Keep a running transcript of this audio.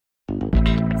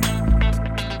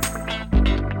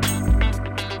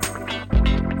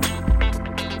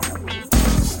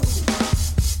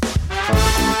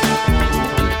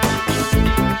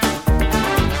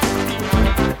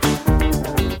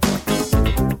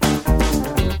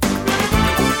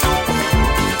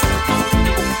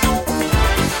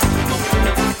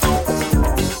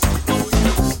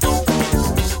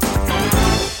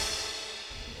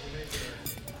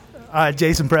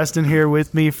Jason Preston here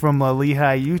with me from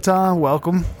Lehigh, Utah.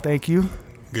 Welcome. Thank you.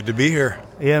 Good to be here.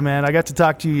 Yeah, man. I got to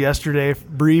talk to you yesterday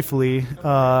briefly,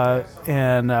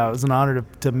 and it was an honor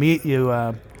to meet you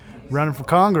running for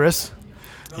Congress.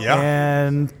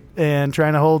 Yeah. And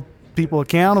trying to hold people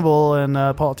accountable and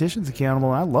politicians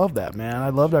accountable. I love that, man. I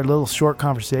loved our little short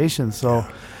conversation. So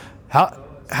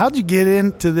how'd you get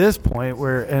into this point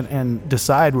where and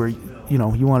decide where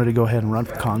you wanted to go ahead and run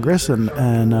for Congress, and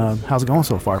how's it going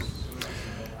so far?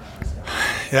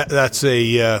 Yeah, that's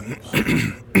a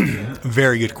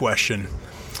very good question.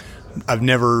 I've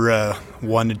never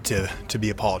wanted to be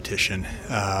a politician.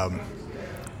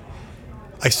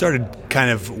 I started kind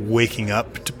of waking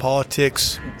up to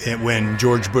politics when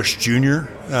George Bush Jr.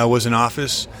 Was in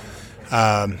office.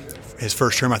 His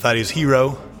first term, I thought he was a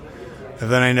hero. And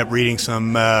then I ended up reading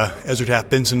some Ezra Taft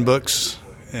Benson books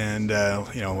and,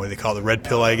 what they call the red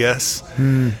pill, I guess.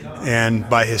 And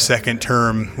by his second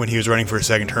term, when he was running for his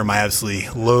second term, I absolutely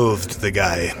loathed the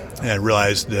guy. And I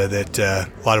realized that a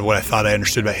lot of what I thought I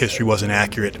understood about history wasn't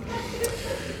accurate.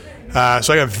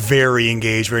 So I got very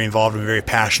engaged, very involved, and a very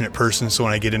passionate person. So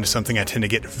when I get into something, I tend to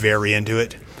get very into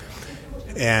it.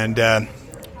 And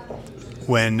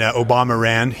when Obama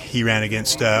ran, he ran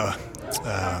against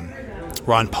Ron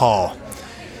Paul.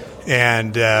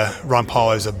 And Ron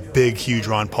Paul is a big, huge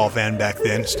Ron Paul fan back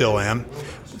then, still am.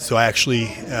 So I actually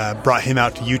brought him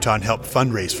out to Utah and helped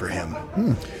fundraise for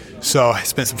him. So I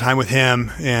spent some time with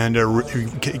him and,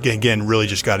 again, really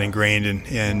just got ingrained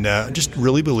and just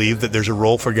really believed that there's a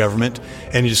role for government,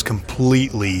 and it just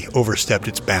completely overstepped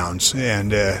its bounds,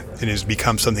 and it has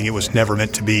become something it was never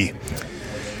meant to be.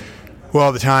 Well,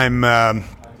 at the time, I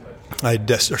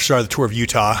started the tour of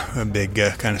Utah, a big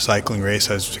kind of cycling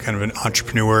race. I was kind of an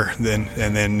entrepreneur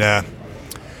then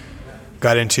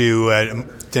got into a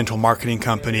dental marketing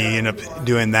company, ended up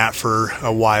doing that for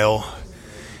a while.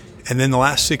 And then the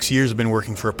last 6 years I've been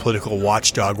working for a political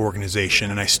watchdog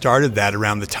organization, and I started that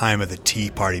around the time of the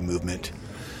Tea Party movement.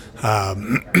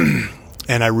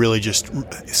 And I really just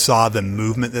saw the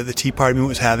movement that the Tea Party movement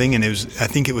was having, and I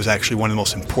think it was actually one of the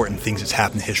most important things that's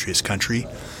happened in the history of this country,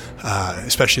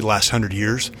 especially the last 100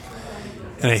 years.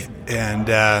 And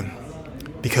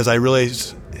because I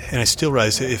realized, and I still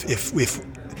realize, if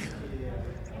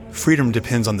freedom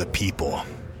depends on the people,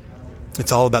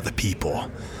 it's all about the people.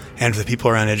 And if the people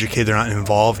are uneducated, they're not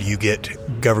involved, you get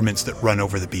governments that run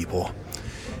over the people.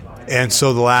 And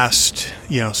so the last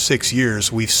 6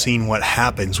 years, we've seen what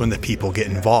happens when the people get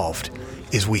involved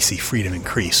is we see freedom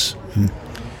increase.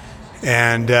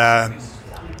 And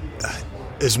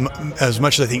as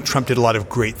much as I think Trump did a lot of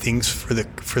great things for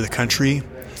the country,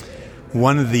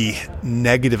 one of the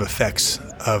negative effects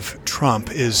of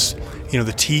Trump is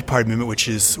the Tea Party movement, which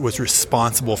was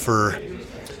responsible for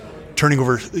turning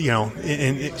over,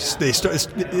 and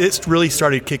it really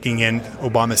started kicking in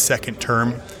Obama's second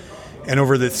term, and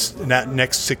over that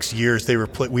next 6 years,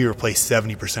 we replaced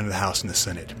 70% of the House and the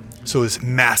Senate. So this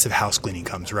massive house cleaning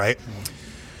comes, right?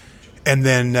 And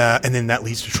then that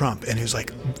leads to Trump, and it was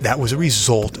like that was a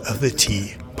result of the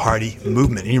Tea Party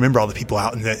movement. And you remember all the people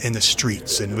out in the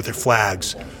streets and with their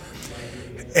flags,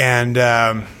 and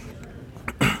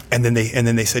then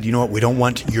they said, you know what, we don't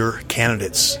want your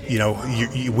candidates.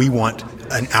 We want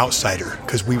an outsider,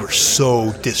 because we were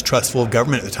so distrustful of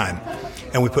government at the time,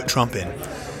 and we put Trump in.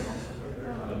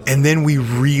 And then we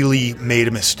really made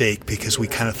a mistake because we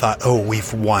kind of thought, oh,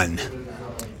 we've won.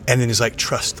 And then it's like,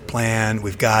 trust the plan,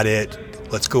 we've got it.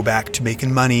 Let's go back to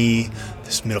making money.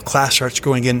 This middle class starts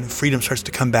growing in, freedom starts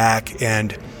to come back,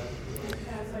 and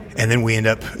then we end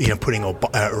up putting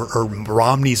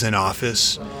Romney's in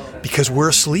office. Because we're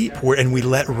asleep, and we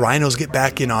let rhinos get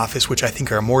back in office, which I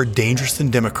think are more dangerous than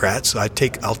Democrats. I'll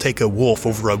take a wolf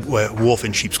over a wolf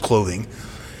in sheep's clothing,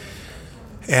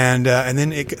 and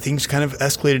then things kind of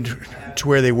escalated to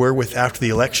where they were after the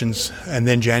elections, and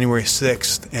then January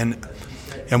 6th, and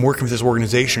I'm working with this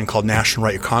organization called National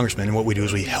Right Your Congressman, and what we do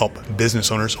is we help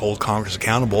business owners hold Congress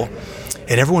accountable,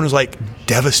 and everyone was like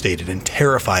devastated and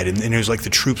terrified, and it was like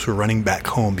the troops were running back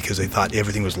home because they thought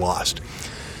everything was lost.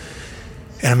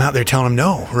 And I'm out there telling them,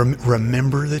 no,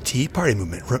 remember the Tea Party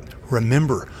movement.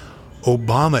 Remember,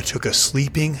 Obama took a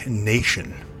sleeping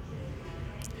nation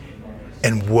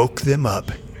and woke them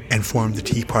up and formed the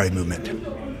Tea Party movement.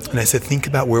 And I said, think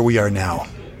about where we are now.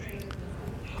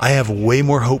 I have way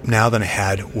more hope now than I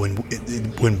had when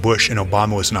Bush and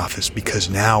Obama was in office, because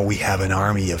now we have an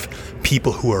army of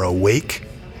people who are awake,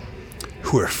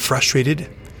 who are frustrated.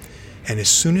 And as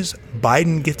soon as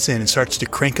Biden gets in and starts to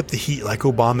crank up the heat like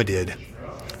Obama did,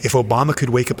 if Obama could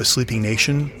wake up a sleeping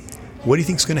nation, what do you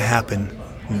think is going to happen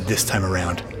this time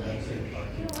around?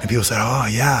 And people said, oh,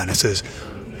 yeah. And it says,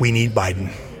 we need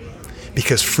Biden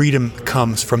because freedom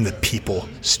comes from the people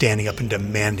standing up and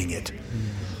demanding it.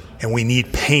 And we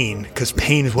need pain because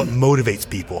pain is what motivates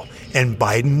people. And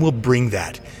Biden will bring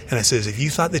that. And I says, if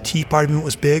you thought the Tea Party movement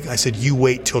was big, I said, you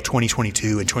wait till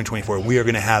 2022 and 2024. We are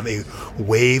going to have a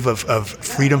wave of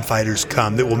freedom fighters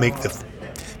come that will make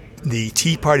the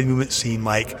Tea Party movement seem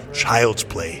like child's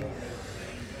play.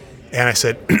 And I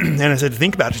said,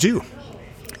 think about it too.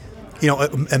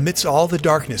 Amidst all the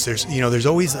darkness, there's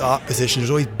always opposition, there's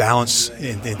always balance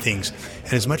in things.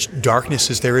 And as much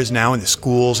darkness as there is now in the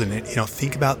schools, and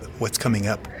think about what's coming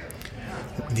up.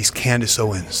 These Candace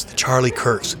Owens, the Charlie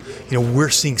Kirks, we're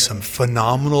seeing some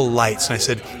phenomenal lights. And I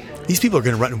said, these people are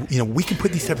going to run, we can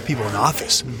put these type of people in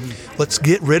office. Mm-hmm. Let's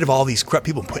get rid of all these corrupt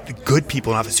people and put good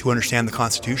people in office who understand the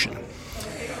Constitution.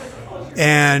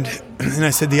 And I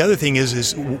said, the other thing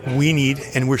is we need,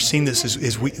 and we're seeing this,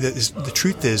 the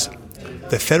truth is,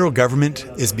 the federal government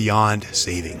is beyond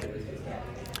saving.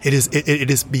 It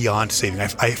is beyond saving.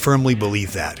 I firmly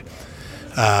believe that.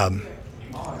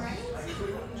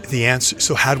 The answer.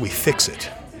 So how do we fix it?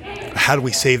 How do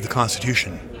we save the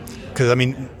Constitution? Because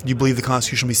do you believe the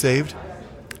Constitution will be saved?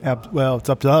 Well, it's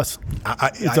up to us.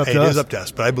 It is up to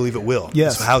us, but I believe it will.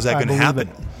 Yes. So how's that going to happen?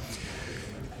 It.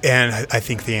 And I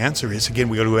think the answer is, again,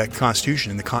 we got to go back to the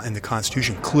Constitution, and the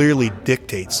Constitution clearly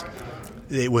dictates.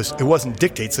 It wasn't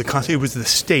dictates. It was the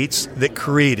states that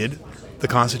created the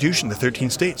Constitution, the 13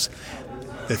 states.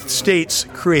 The states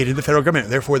created the federal government.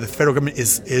 Therefore, the federal government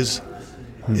is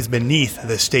beneath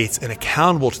the states and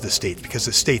accountable to the states because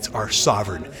the states are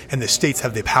sovereign and the states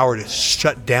have the power to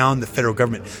shut down the federal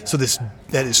government. So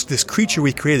this creature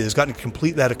we created has gotten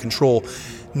completely out of control,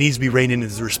 needs to be reined in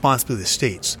as the responsibility of the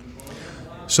states.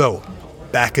 So,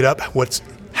 back it up.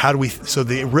 So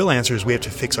the real answer is we have to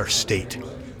fix our state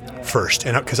first,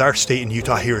 and because our state in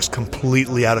Utah here is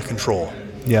completely out of control.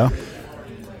 Yeah.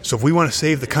 So if we want to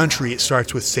save the country, it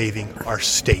starts with saving our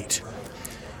state.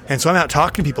 And so I'm out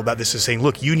talking to people about this and saying,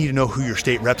 look, you need to know who your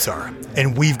state reps are,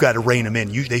 and we've got to rein them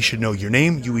in. They should know your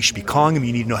name. We should be calling them.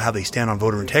 You need to know how they stand on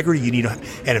voter integrity.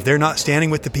 And if they're not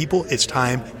standing with the people, it's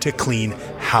time to clean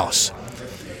house.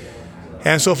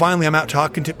 And so finally, I'm out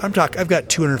talking to. I've got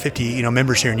 250,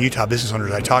 members here in Utah, business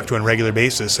owners I talk to on a regular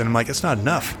basis, and I'm like, it's not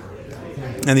enough.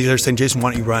 And they're saying, Jason, why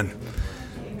don't you run?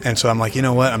 And so I'm like, you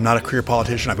know what? I'm not a career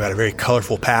politician. I've got a very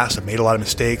colorful past. I've made a lot of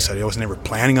mistakes. I was never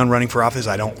planning on running for office.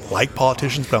 I don't like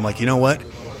politicians, but I'm like, you know what?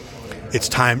 It's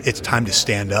time to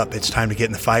stand up. It's time to get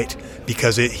in the fight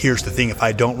because here's the thing. If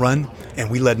I don't run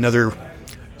and we let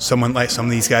someone like some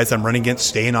of these guys I'm running against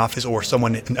stay in office, or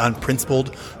someone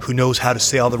unprincipled who knows how to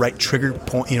say all the right trigger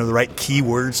point, the right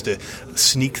keywords to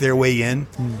sneak their way in,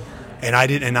 and I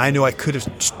didn't, and I know I could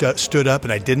have stood up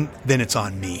and I didn't, then it's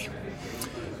on me.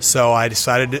 So I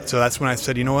decided. So that's when I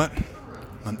said, you know what?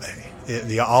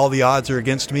 All the odds are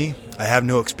against me. I have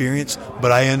no experience,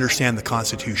 but I understand the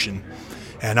Constitution,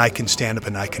 and I can stand up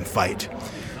and I can fight.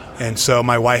 And so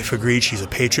my wife agreed. She's a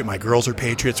patriot. My girls are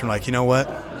patriots. We're like, you know what?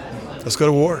 Let's go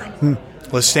to war.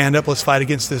 Let's stand up. Let's fight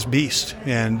against this beast.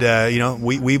 And,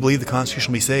 we believe the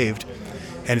Constitution will be saved.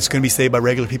 And it's going to be saved by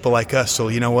regular people like us. So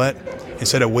you know what?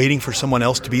 Instead of waiting for someone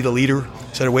else to be the leader,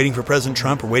 instead of waiting for President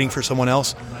Trump or waiting for someone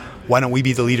else, why don't we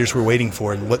be the leaders we're waiting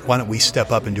for? And why don't we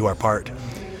step up and do our part?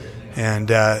 And,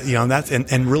 that's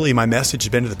and really my message has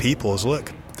been to the people is,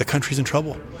 look, the country's in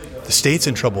trouble. The state's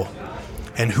in trouble.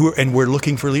 And we're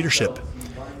looking for leadership.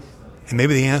 And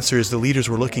maybe the answer is the leaders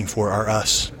we're looking for are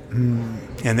us.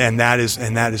 And that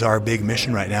is our big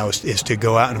mission right now is to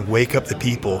go out and wake up the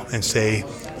people and say,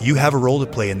 you have a role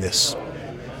to play in this.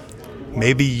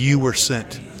 Maybe you were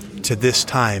sent to this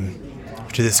time,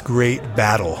 to this great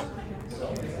battle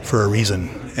for a reason,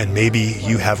 and maybe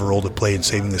you have a role to play in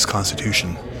saving this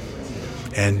Constitution.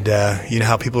 And you know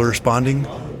how people are responding?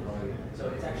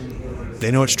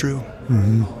 They know it's true.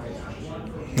 Mm-hmm.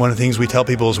 One of the things we tell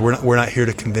people is we're not here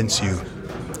to convince you.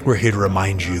 We're here to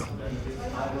remind you.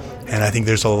 And I think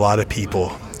there's a lot of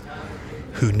people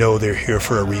who know they're here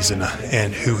for a reason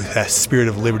and who that spirit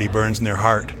of liberty burns in their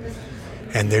heart.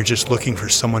 And they're just looking for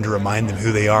someone to remind them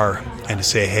who they are and to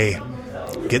say, hey,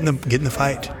 get in the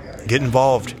fight. Get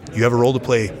involved. You have a role to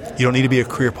play. You don't need to be a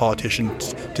career politician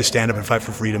to stand up and fight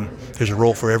for freedom. There's a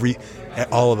role for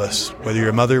all of us, whether you're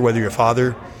a mother, whether you're a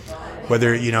father,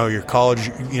 whether you're college,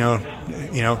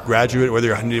 graduate,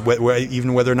 whether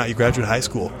or not you graduate high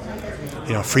school.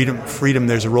 Freedom.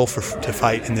 There's a role to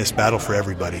fight in this battle for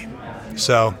everybody.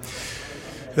 So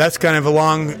that's kind of a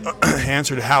long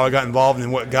answer to how I got involved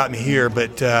and what got me here.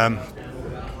 But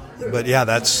yeah,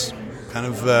 that's kind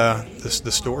of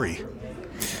the story.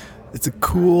 it's a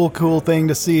cool thing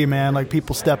to see, man. Like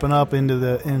people stepping up into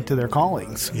their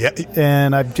callings. Yeah.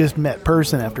 And I've just met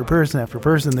person after person after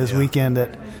person this weekend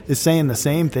that is saying the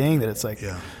same thing, that it's like,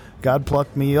 God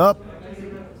plucked me up.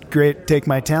 Great, take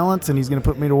my talents, and he's going to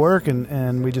put me to work,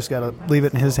 and we just got to leave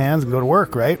it in his hands and go to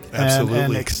work, right? Absolutely.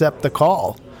 And accept the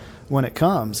call when it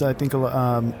comes. I think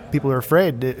people are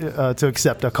afraid to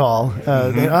accept a call.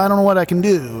 I don't know what I can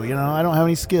do. I don't have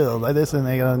any skills. Like this, and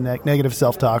they got negative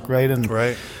self-talk, right? And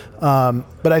right.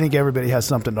 But I think everybody has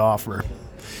something to offer.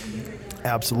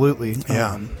 Absolutely.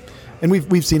 Yeah. And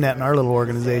we've seen that in our little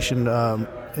organization, and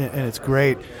it's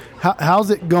great. How's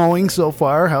it going so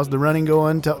far? How's the running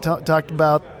going? Talked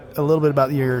about a little bit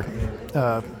about your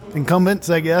incumbents,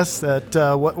 I guess.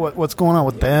 What's going on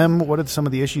with them? What are some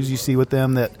of the issues you see with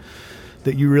them that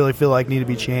you really feel like need to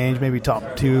be changed? Maybe top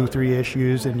 2-3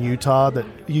 issues in Utah that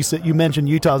you mentioned.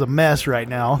 Utah's a mess right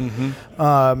now.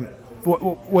 How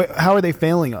are they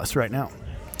failing us right now?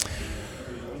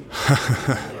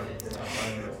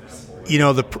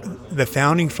 The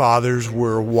founding fathers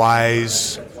were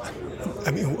wise.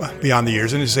 I mean, beyond the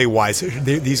years, and to say wise,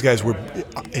 these guys were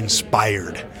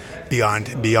inspired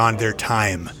beyond their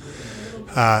time.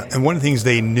 And one of the things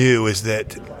they knew is that,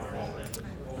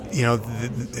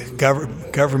 the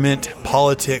government,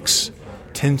 politics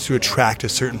tends to attract a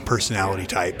certain personality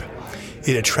type.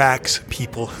 It attracts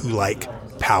people who like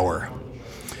power.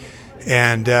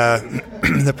 And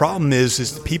the problem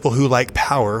is the people who like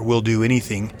power will do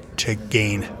anything to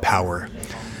gain power,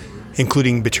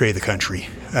 including betray the country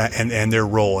and their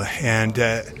role. And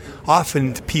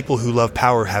often people who love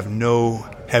power have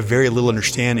very little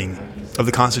understanding of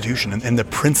the Constitution and the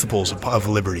principles of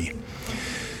liberty.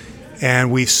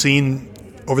 And we've seen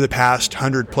over the past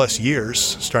 100+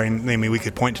 years, we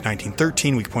could point to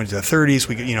 1913, we could point to the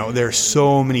 30s. There are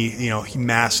so many,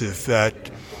 massive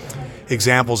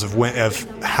examples of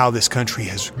how this country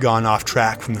has gone off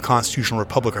track from the constitutional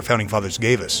republic our founding fathers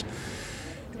gave us.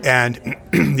 And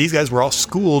these guys were all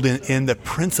schooled in the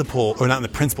principle, or not in the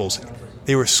principles.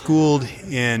 They were schooled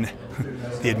in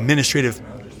the administrative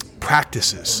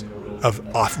practices of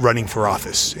running for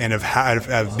office and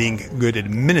of being good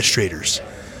administrators.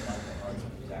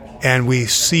 And we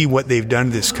see what they've done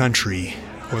to this country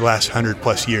over the last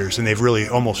 100+ years, and they've really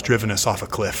almost driven us off a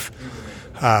cliff.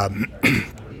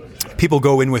 People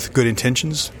go in with good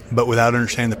intentions, but without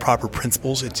understanding the proper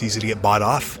principles, it's easy to get bought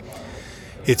off.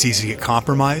 It's easy to get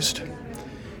compromised.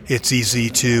 It's easy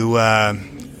to,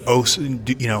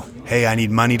 hey, I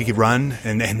need money to run,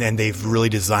 and they've really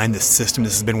designed this system.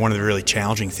 This has been one of the really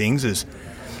challenging things is,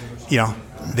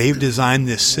 they've designed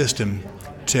this system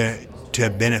to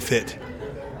benefit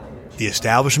the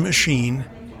establishment machine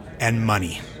and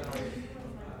money.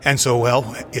 And so,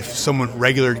 if someone,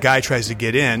 regular guy, tries to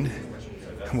get in,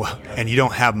 and you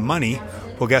don't have money,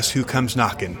 well, guess who comes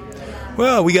knocking?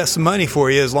 Well, we got some money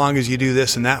for you as long as you do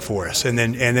this and that for us. And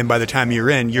then by the time you're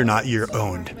in, you're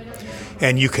owned.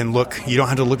 And you don't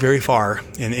have to look very far,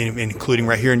 including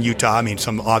right here in Utah. I mean,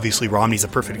 obviously Romney's a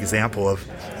perfect example of,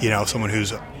 someone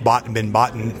who's been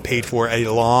bought and paid for a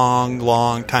long,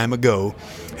 long time ago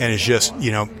and is just,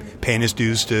 paying his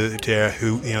dues to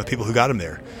who, people who got him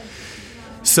there.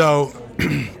 So,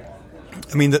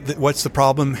 I mean, what's the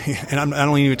problem? And I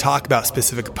don't even talk about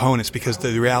specific opponents, because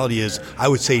the reality is, I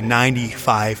would say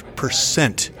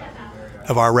 95%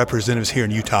 of our representatives here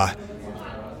in Utah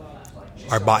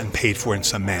are bought and paid for in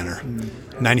some manner.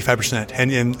 95%.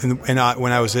 And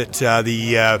when I was at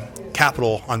the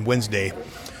Capitol on Wednesday,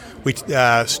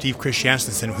 Steve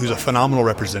Christiansen, who's a phenomenal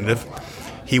representative,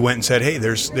 he went and said, hey,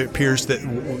 there appears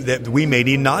that we may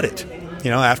need an audit.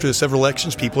 After the several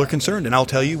elections, people are concerned. And I'll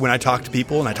tell you, when I talk to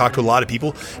people, and I talk to a lot of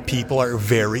people are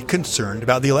very concerned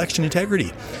about the election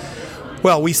integrity.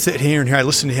 Well, we sit here and I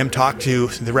listen to him talk to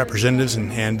the representatives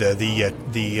and the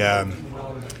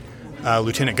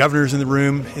lieutenant governors in the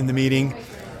room in the meeting.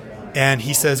 And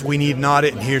he says, we need an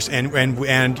audit,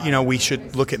 and we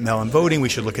should look at mail-in voting. We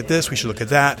should look at this. We should look at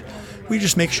that. We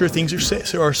just make sure things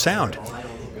are sound.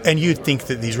 And you'd think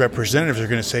that these representatives are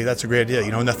going to say, that's a great idea.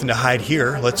 Nothing to hide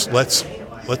here. Let's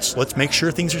make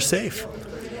sure things are safe.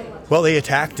 Well, they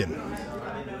attacked him.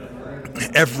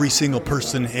 Every single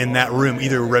person in that room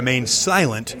either remained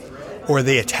silent or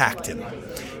they attacked him.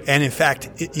 And in fact,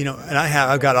 and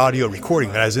I've got audio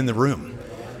recording that I was in the room.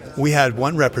 We had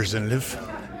one representative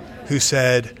who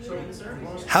said,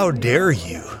 how dare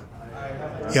you?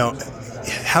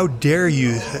 How dare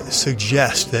you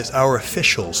suggest that our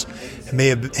officials may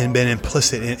have been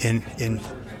implicit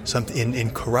in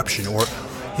corruption? Or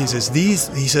he says these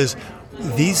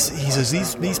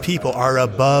people are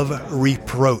above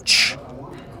reproach.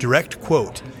 Direct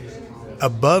quote.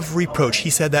 above reproach. He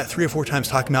said that 3 or 4 times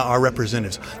talking about our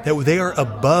representatives, that they are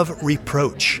above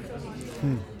reproach.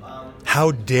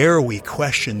 How dare we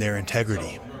question their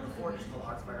integrity?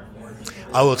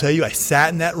 I will tell you, I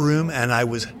sat in that room and I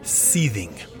was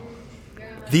seething.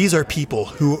 These are people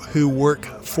who work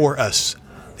for us.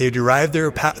 They derive their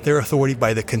authority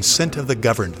by the consent of the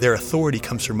governed. Their authority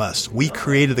comes from us. We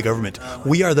created the government.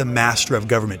 We are the master of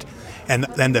government.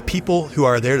 And the people who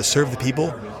are there to serve the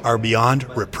people are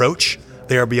beyond reproach.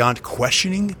 They are beyond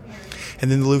questioning. And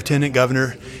then the lieutenant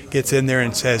governor gets in there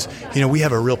and says, we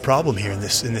have a real problem here in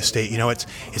this state.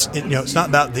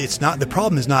 The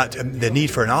problem is not the need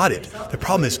for an audit. The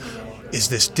problem is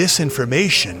this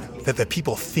disinformation that the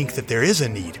people think that there is a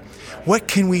need. What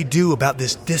can we do about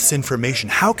this disinformation?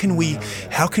 How can we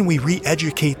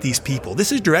re-educate these people?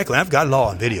 This is directly. I've got it all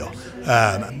on video,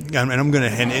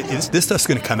 this stuff's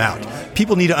going to come out.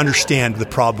 People need to understand the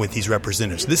problem with these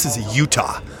representatives. This is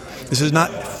Utah. This is not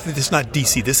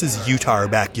DC. This is Utah, our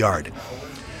backyard.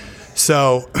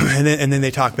 So, and then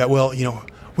they talk about,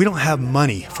 we don't have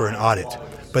money for an audit.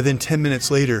 But then 10 minutes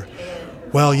later,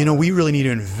 we really need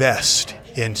to invest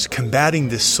in combating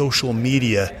this social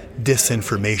media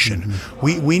disinformation.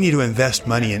 Mm-hmm. We need to invest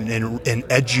money in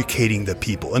educating the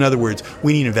people. In other words,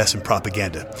 we need to invest in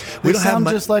propaganda. We don't have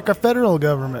just like our federal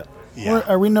government. Yeah.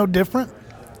 Are we no different?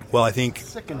 Well, I think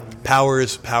power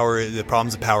is power. The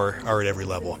problems of power are at every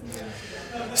level.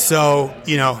 So,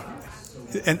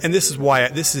 and this is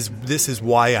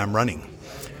why I'm running,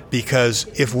 because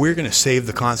if we're going to save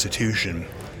the Constitution,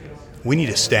 we need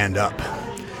to stand up.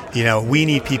 We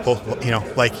need people,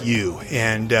 like you,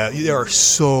 and there are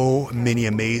so many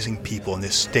amazing people in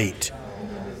this state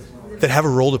that have a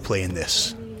role to play in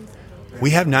this.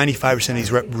 We have 95% of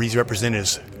these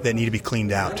representatives that need to be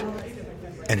cleaned out.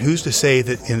 And who's to say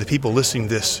that the people listening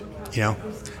to this, they're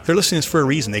listening to this for a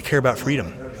reason. They care about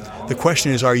freedom. The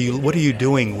question is, what are you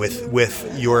doing with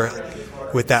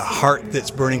that heart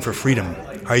that's burning for freedom?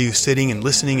 Are you sitting and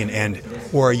listening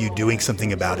or are you doing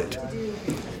something about it?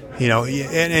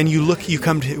 And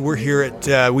we're here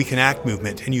at We Can Act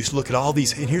movement, and you look at all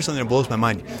these, and here's something that blows my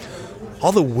mind.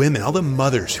 All the women, all the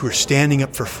mothers who are standing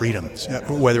up for freedom,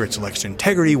 whether it's election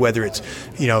integrity, whether it's,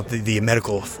 the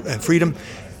medical freedom,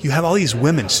 you have all these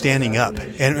women standing up,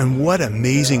 and what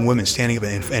amazing women standing up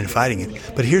and fighting it.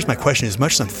 But here's my question. As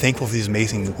much as I'm thankful for these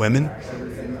amazing women,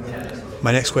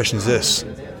 my next question is this.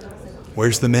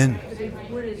 Where's the men?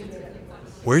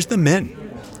 Where's the men?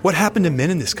 What happened to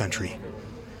men in this country?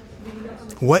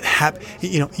 What happened?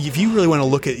 If you really want to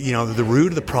look at, the root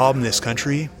of the problem in this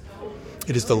country,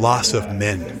 it is the loss of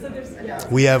men.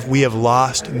 We have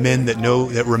lost men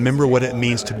that remember what it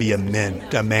means to be a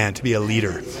man, to be a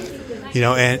leader.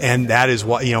 And that is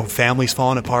why, families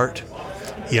falling apart.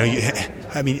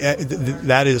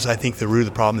 That is, I think, the root of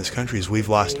the problem in this country is we've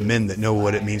lost men that know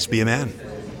what it means to be a man.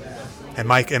 And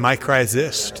my cry is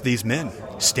this to these men: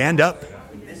 stand up,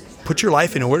 put your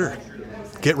life in order,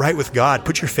 get right with God,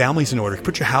 put your families in order,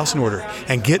 put your house in order,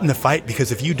 and get in the fight.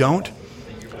 Because if you don't,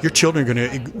 your children are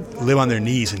going to live on their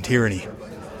knees in tyranny.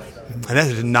 And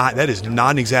that is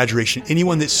not an exaggeration.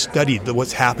 Anyone that's studied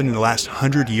what's happened in the last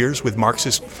 100 years when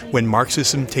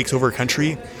Marxism takes over a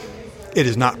country, it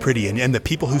is not pretty. And the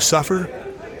people who suffer,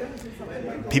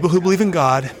 people who believe in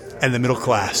God, and the middle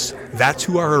class, that's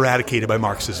who are eradicated by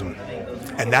Marxism.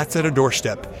 And that's at a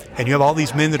doorstep. And you have all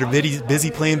these men that are busy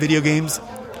playing video games,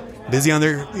 busy on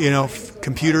their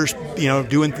computers,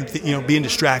 being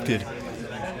distracted.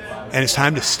 And it's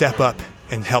time to step up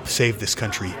and help save this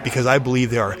country, because I believe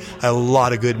there are a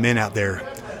lot of good men out there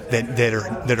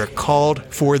that are called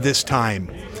for this time,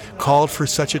 called for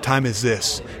such a time as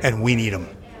this, and we need them.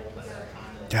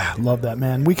 Yeah, love that,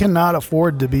 man. We cannot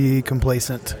afford to be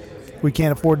complacent. We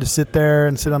can't afford to sit there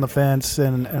and sit on the fence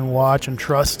and watch and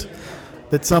trust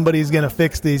that somebody's going to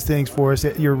fix these things for us.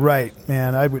 You're right,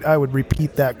 man. I would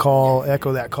repeat that call,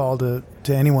 echo that call to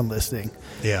anyone listening.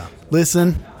 Yeah.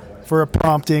 Listen for a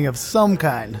prompting of some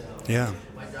kind. Yeah.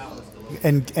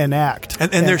 And act.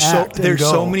 And there's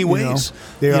so many ways.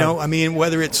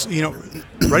 Whether it's,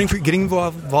 running for, getting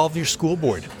involved in your school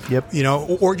board. Yep.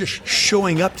 Or just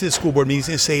showing up to the school board meetings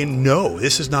and saying, no,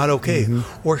 this is not okay.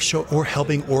 Mm-hmm. Or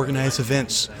helping organize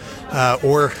events.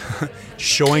 Or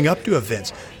showing up to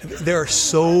events. There are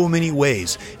so many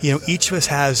ways. Each of us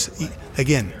has,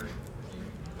 again,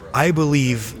 I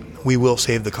believe we will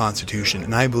save the Constitution,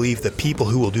 and I believe the people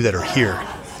who will do that are here.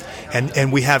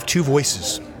 And we have two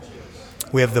voices.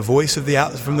 We have the voice of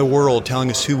from the world telling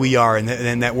us who we are, and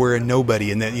that we're a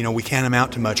nobody, and that we can't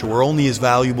amount to much, or we're only as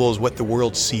valuable as what the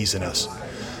world sees in us.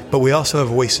 But we also have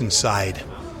a voice inside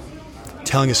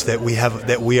telling us that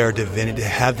we are divinity,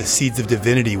 have the seeds of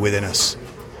divinity within us,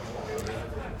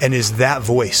 And it is that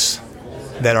voice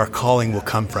that our calling will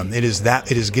come from. It is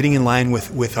getting in line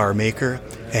with our Maker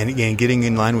and getting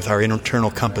in line with our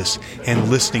internal compass and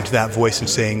listening to that voice and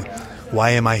saying,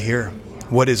 why am I here?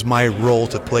 What is my role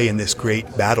to play in this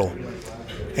great battle?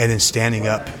 And then standing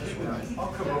up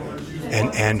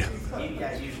and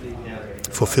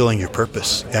fulfilling your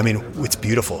purpose. I mean, it's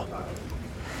beautiful.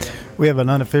 We have an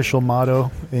unofficial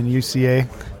motto in UCA: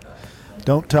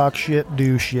 don't talk shit,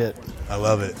 do shit. I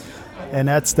love it. And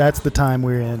that's the time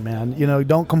we're in, man. You know,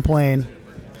 don't complain.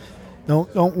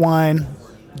 Don't whine.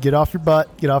 Get off your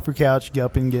butt, get off your couch, get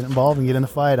up and get involved and get in the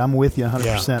fight. I'm with you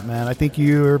 100%, man. I think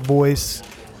your voice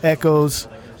echoes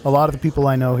a lot of the people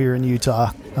I know here in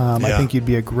Utah. I think you'd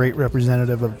be a great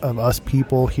representative of us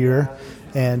people here.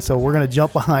 And so we're going to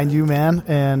jump behind you, man,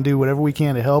 and do whatever we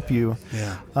can to help you.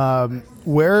 Yeah.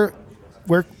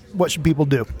 What should people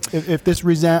do? If this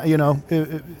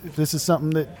if this is something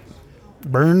that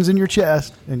burns in your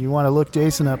chest and you want to look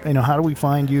Jason up, how do we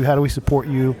find you? How do we support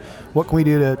you? What can we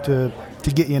do to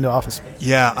get you into office?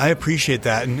 Yeah, I appreciate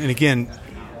that. And again,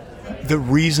 the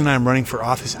reason I'm running for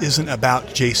office isn't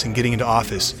about Jason getting into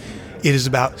office. It is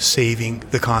about saving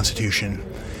the Constitution.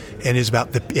 And is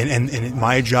about and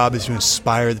my job is to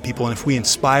inspire the people. And if we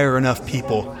inspire enough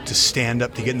people to stand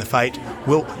up to get in the fight,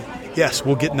 we'll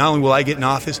get. Not only will I get in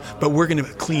office, but we're going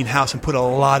to clean house and put a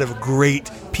lot of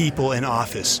great people in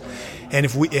office. And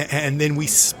then we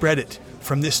spread it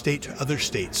from this state to other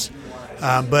states.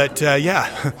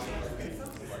 The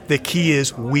key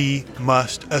is we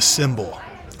must assemble.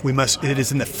 It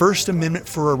is in the First Amendment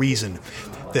for a reason.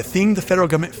 The thing the federal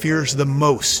government fears the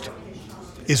most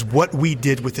is what we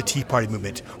did with the Tea Party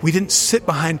movement. We didn't sit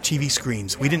behind TV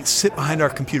screens. We didn't sit behind our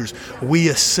computers. We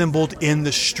assembled in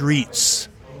the streets.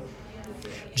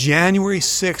 January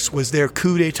 6th was their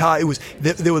coup d'etat. It was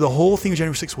the whole thing of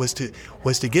January 6th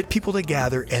was to get people to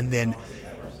gather and then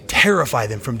terrify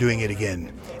them from doing it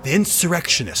again. The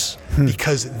insurrectionists,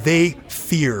 because they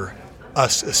fear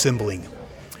us assembling.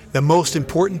 The most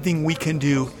important thing we can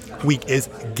do is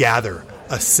gather,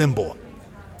 assemble.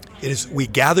 We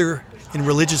gather in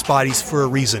religious bodies for a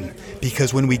reason,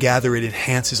 because when we gather, it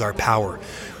enhances our power.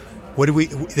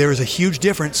 There is a huge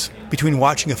difference between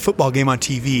watching a football game on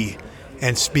TV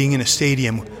and being in a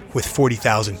stadium with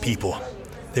 40,000 people.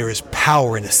 There is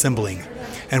power in assembling.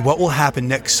 And what will happen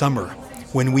next summer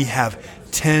when we have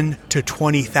 10 to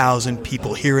 20,000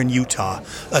 people here in Utah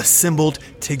assembled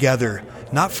together,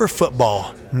 not for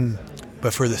football,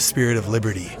 but for the spirit of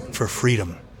liberty, for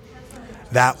freedom?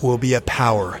 That will be a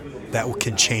power that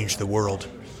can change the world.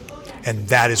 And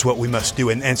that is what we must do.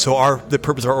 And so the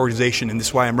purpose of our organization, and this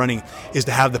is why I'm running, is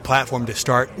to have the platform to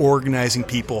start organizing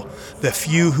people. The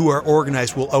few who are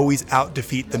organized will always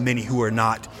out-defeat the many who are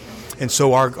not. And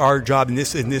so our job in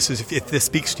this is, if this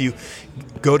speaks to you,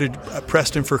 go to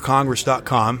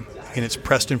PrestonForCongress.com. And it's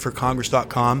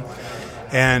PrestonForCongress.com.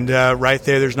 And right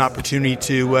there's an opportunity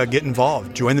to get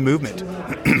involved, join the movement.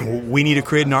 We need to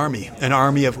create an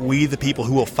army of we the people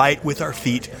who will fight with our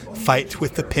feet, fight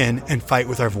with the pen, and fight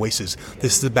with our voices.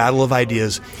 This is the battle of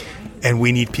ideas, and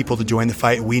we need people to join the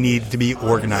fight. We need to be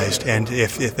organized. And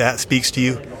if that speaks to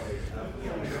you,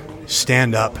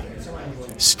 stand up.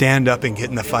 Stand up and get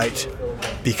in the fight,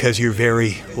 because your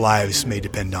very lives may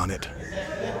depend on it.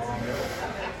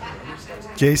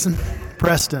 Jason,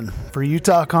 Preston, for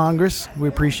Utah Congress, we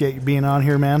appreciate you being on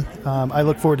here, man. I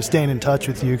look forward to staying in touch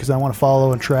with you, because I want to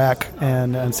follow and track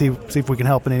and see if we can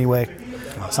help in any way.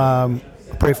 Awesome.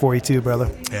 Pray for you too, brother.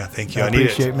 Yeah, thank you. I need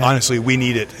it. Man. Honestly, we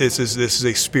need it. This is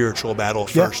a spiritual battle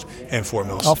first and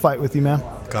foremost. I'll fight with you, man.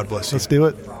 God bless you. Let's do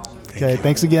it. Okay,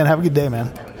 thanks again. Have a good day, man.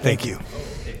 Thank you.